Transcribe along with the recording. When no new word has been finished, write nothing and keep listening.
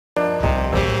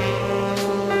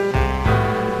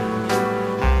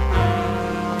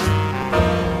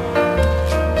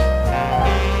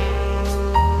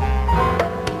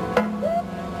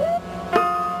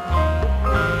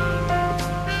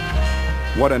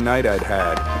What a night I'd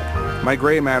had. My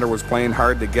gray matter was playing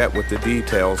hard to get with the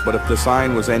details, but if the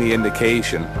sign was any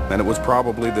indication, then it was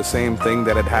probably the same thing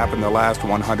that had happened the last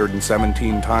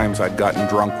 117 times I'd gotten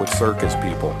drunk with circus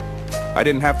people. I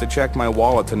didn't have to check my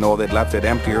wallet to know they'd left it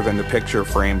emptier than the picture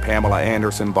frame Pamela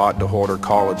Anderson bought to hold her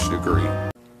college degree.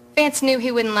 Vance knew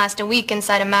he wouldn't last a week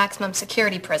inside a maximum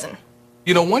security prison.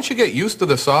 You know, once you get used to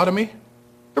the sodomy,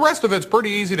 the rest of it's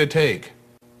pretty easy to take.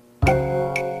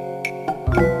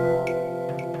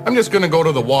 I'm just gonna go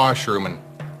to the washroom and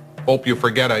hope you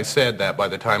forget I said that by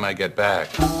the time I get back.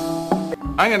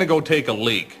 I'm gonna go take a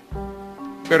leak.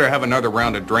 Better have another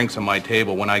round of drinks on my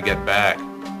table when I get back,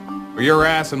 or your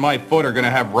ass and my foot are gonna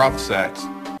have rough sex.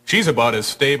 She's about as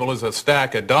stable as a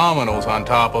stack of dominoes on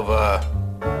top of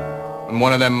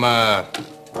one of them,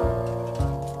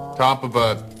 top of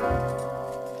a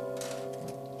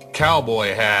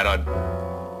cowboy hat, a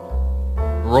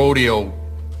rodeo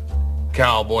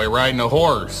cowboy riding a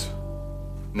horse,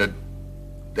 and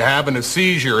having a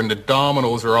seizure, and the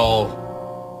dominoes are all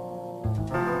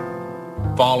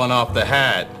falling off the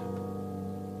hat.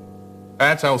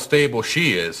 That's how stable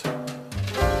she is.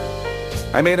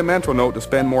 I made a mental note to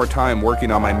spend more time working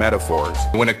on my metaphors.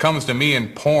 When it comes to me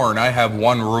and porn, I have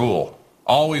one rule.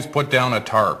 Always put down a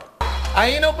tarp.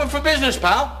 I ain't open for business,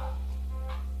 pal.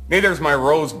 Neither's my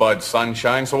rosebud,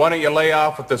 sunshine, so why don't you lay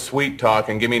off with the sweet talk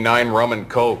and give me 9 rum and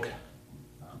coke?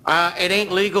 It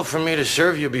ain't legal for me to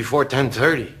serve you before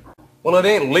 10:30. Well, it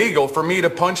ain't legal for me to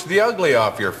punch the ugly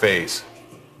off your face.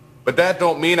 But that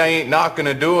don't mean I ain't not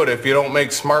gonna do it if you don't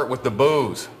make smart with the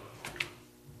booze.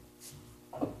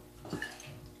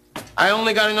 I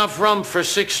only got enough rum for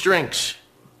 6 drinks.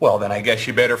 Well, then I guess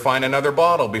you better find another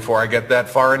bottle before I get that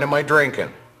far into my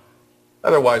drinking.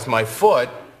 Otherwise, my foot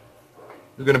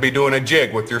is gonna be doing a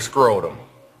jig with your scrotum.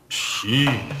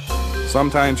 Sheesh.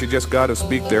 Sometimes you just gotta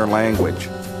speak their language.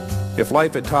 If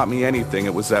life had taught me anything,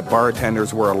 it was that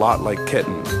bartenders were a lot like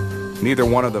kittens. Neither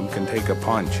one of them can take a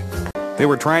punch. They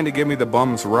were trying to give me the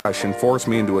bum's rush and force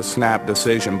me into a snap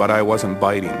decision, but I wasn't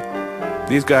biting.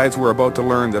 These guys were about to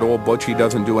learn that old Butchie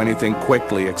doesn't do anything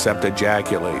quickly except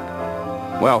ejaculate.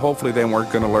 Well, hopefully they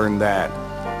weren't gonna learn that.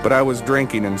 But I was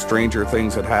drinking and stranger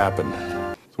things had happened.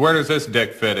 So where does this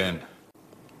dick fit in?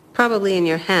 Probably in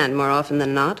your hand more often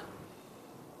than not.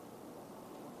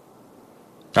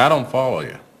 I don't follow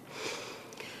you.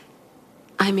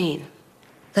 I mean,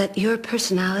 that your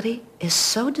personality is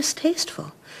so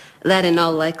distasteful that in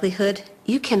all likelihood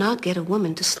you cannot get a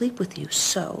woman to sleep with you,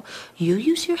 so you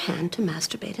use your hand to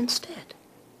masturbate instead.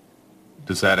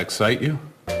 Does that excite you?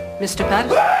 Mr.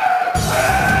 Patterson?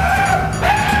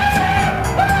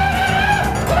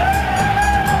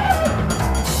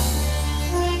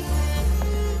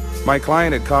 My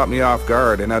client had caught me off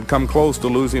guard, and I'd come close to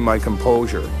losing my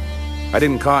composure. I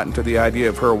didn't cotton to the idea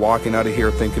of her walking out of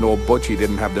here thinking old Butchie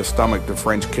didn't have the stomach to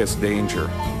French kiss danger.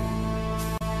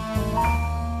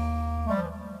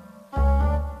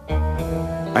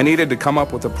 I needed to come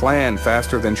up with a plan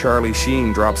faster than Charlie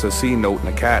Sheen drops a C note in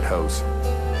a cat house.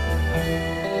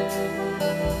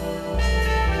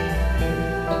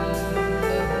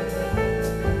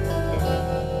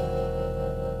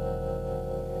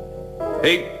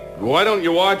 Hey, why don't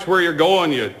you watch where you're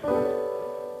going, you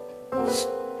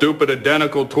stupid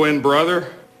identical twin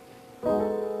brother?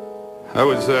 I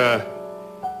was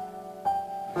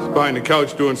behind the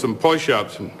couch doing some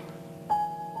push-ups, and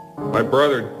my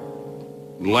brother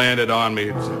landed on me.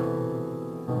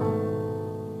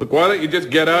 Look, why don't you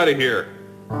just get out of here?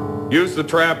 Use the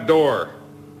trap door.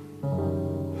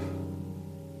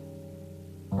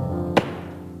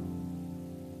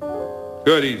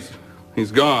 Good,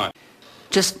 he's gone.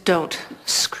 Just don't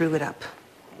screw it up.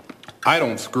 I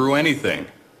don't screw anything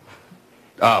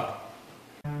up.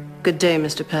 Good day,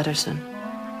 Mr. Patterson.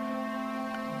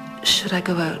 Should I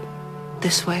go out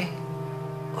this way,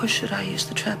 or should I use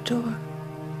the trap door?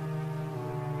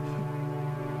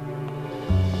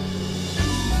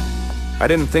 I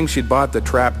didn't think she'd bought the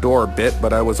trap door bit,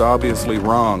 but I was obviously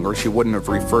wrong, or she wouldn't have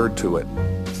referred to it.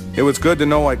 It was good to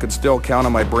know I could still count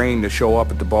on my brain to show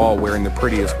up at the ball wearing the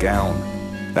prettiest gown.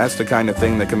 That's the kind of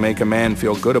thing that can make a man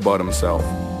feel good about himself.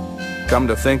 Come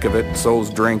to think of it, so's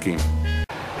drinking.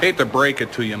 Hate to break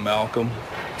it to you, Malcolm,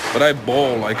 but I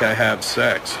bowl like I have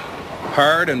sex.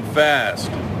 Hard and fast,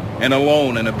 and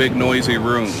alone in a big noisy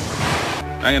room.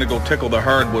 I'm gonna go tickle the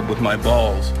hardwood with my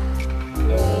balls.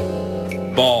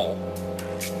 Ball.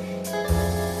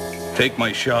 Take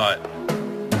my shot.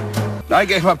 I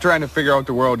gave up trying to figure out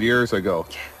the world years ago.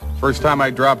 First time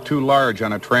I dropped too large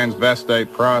on a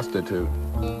transvestite prostitute.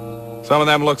 Some of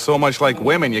them look so much like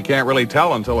women you can't really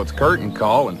tell until it's curtain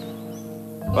call, and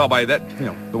Well, by that,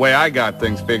 the way I got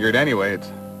things figured anyway,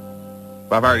 it's...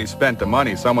 If I've already spent the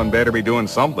money, someone better be doing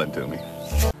something to me.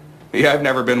 Yeah, I've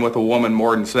never been with a woman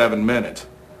more than 7 minutes.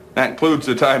 That includes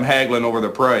the time haggling over the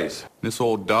price. This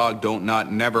old dog don't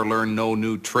not never learn no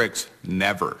new tricks.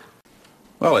 Never.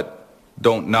 Well, it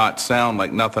don't not sound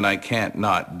like nothing I can't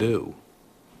not do.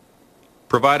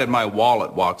 Provided my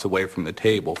wallet walks away from the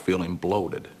table feeling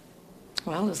bloated.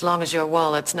 Well, as long as your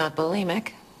wallet's not bulimic.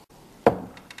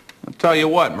 I'll tell you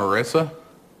what, Marissa.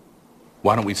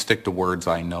 Why don't we stick to words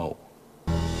I know?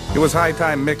 It was high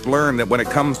time Mick learned that when it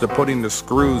comes to putting the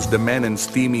screws to men in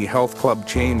steamy health club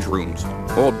change rooms,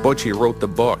 old Butchie wrote the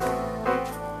book.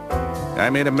 I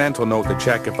made a mental note to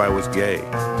check if I was gay.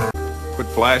 Quit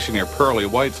flashing your pearly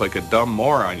whites like a dumb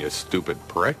moron, you stupid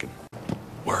prick.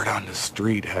 Word on the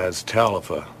street has tell if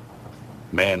a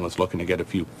man was looking to get a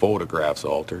few photographs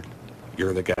altered.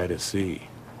 You're the guy to see.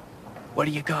 What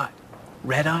do you got?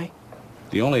 Red eye?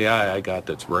 The only eye I got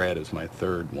that's red is my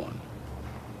third one.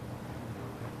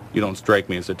 You don't strike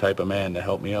me as the type of man to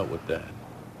help me out with that.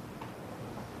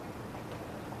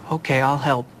 Okay, I'll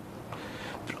help.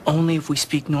 But only if we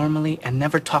speak normally and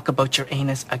never talk about your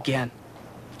anus again.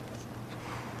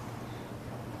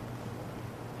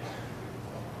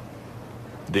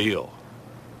 Deal.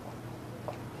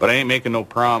 But I ain't making no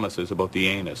promises about the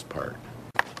anus part.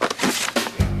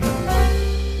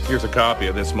 Here's a copy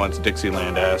of this month's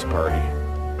Dixieland Ass Party.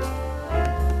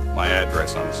 My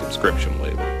address on the subscription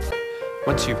label.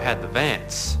 Once you've had the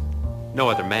Vance, no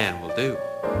other man will do.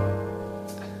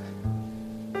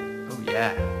 Oh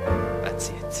yeah, that's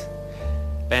it.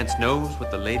 Vance knows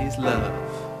what the ladies love.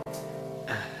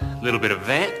 A little bit of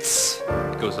Vance,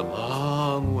 it goes a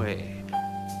long way.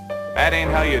 That ain't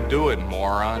how you do it,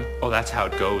 moron. Oh, that's how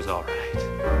it goes, all right.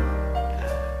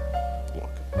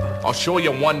 Look, I'll show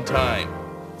you one time.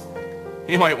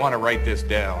 You might want to write this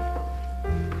down.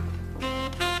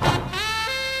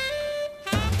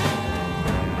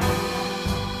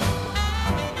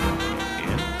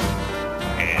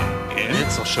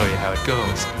 I'll show you how it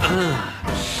goes.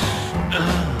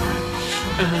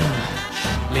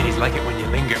 Ladies like it when you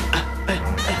linger.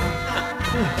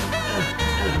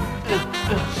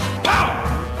 Pow!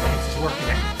 Vance is working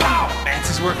it. Pow! Vance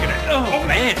is working it. Oh,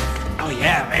 man. Oh,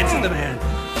 yeah, Vance is the man.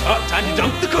 Oh, time to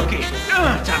dunk the cookie.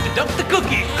 Time to dunk the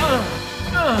cookie.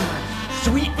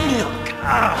 Sweet milk.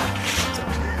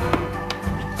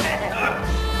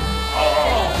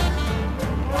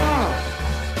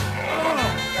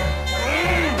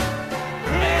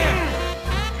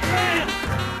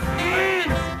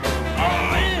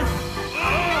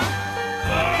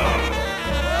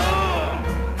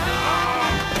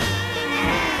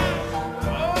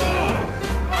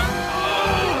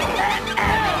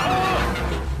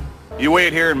 You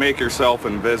wait here and make yourself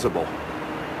invisible.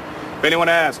 If anyone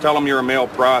asks, tell them you're a male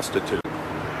prostitute.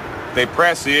 If they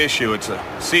press the issue, it's a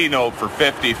C note for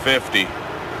 50-50.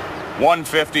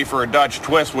 150 for a Dutch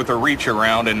twist with a reach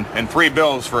around, and 3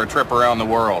 bills for a trip around the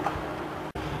world.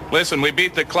 Listen, we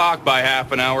beat the clock by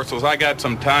half an hour, so I got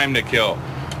some time to kill.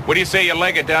 What do you say you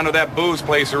leg it down to that booze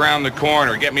place around the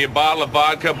corner? Get me a bottle of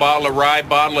vodka, bottle of rye,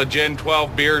 bottle of gin,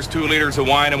 12 beers, 2 liters of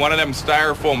wine, and one of them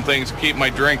styrofoam things to keep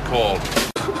my drink cold.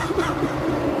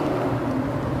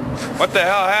 What the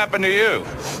hell happened to you?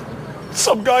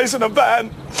 Some guys in a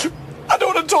van. I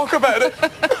don't want to talk about it.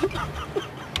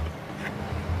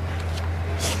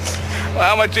 Well,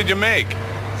 how much did you make?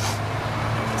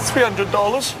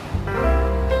 $300.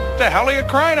 What the hell are you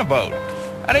crying about?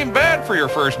 That ain't bad for your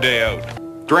first day out.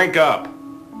 Drink up.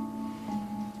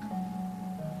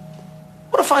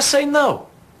 What if I say no?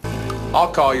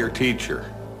 I'll call your teacher.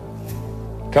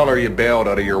 Tell her you bailed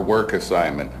out of your work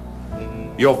assignment.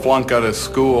 You'll flunk out of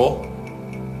school.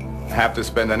 Have to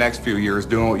spend the next few years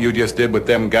doing what you just did with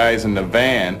them guys in the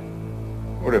van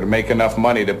in order to make enough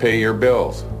money to pay your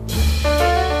bills.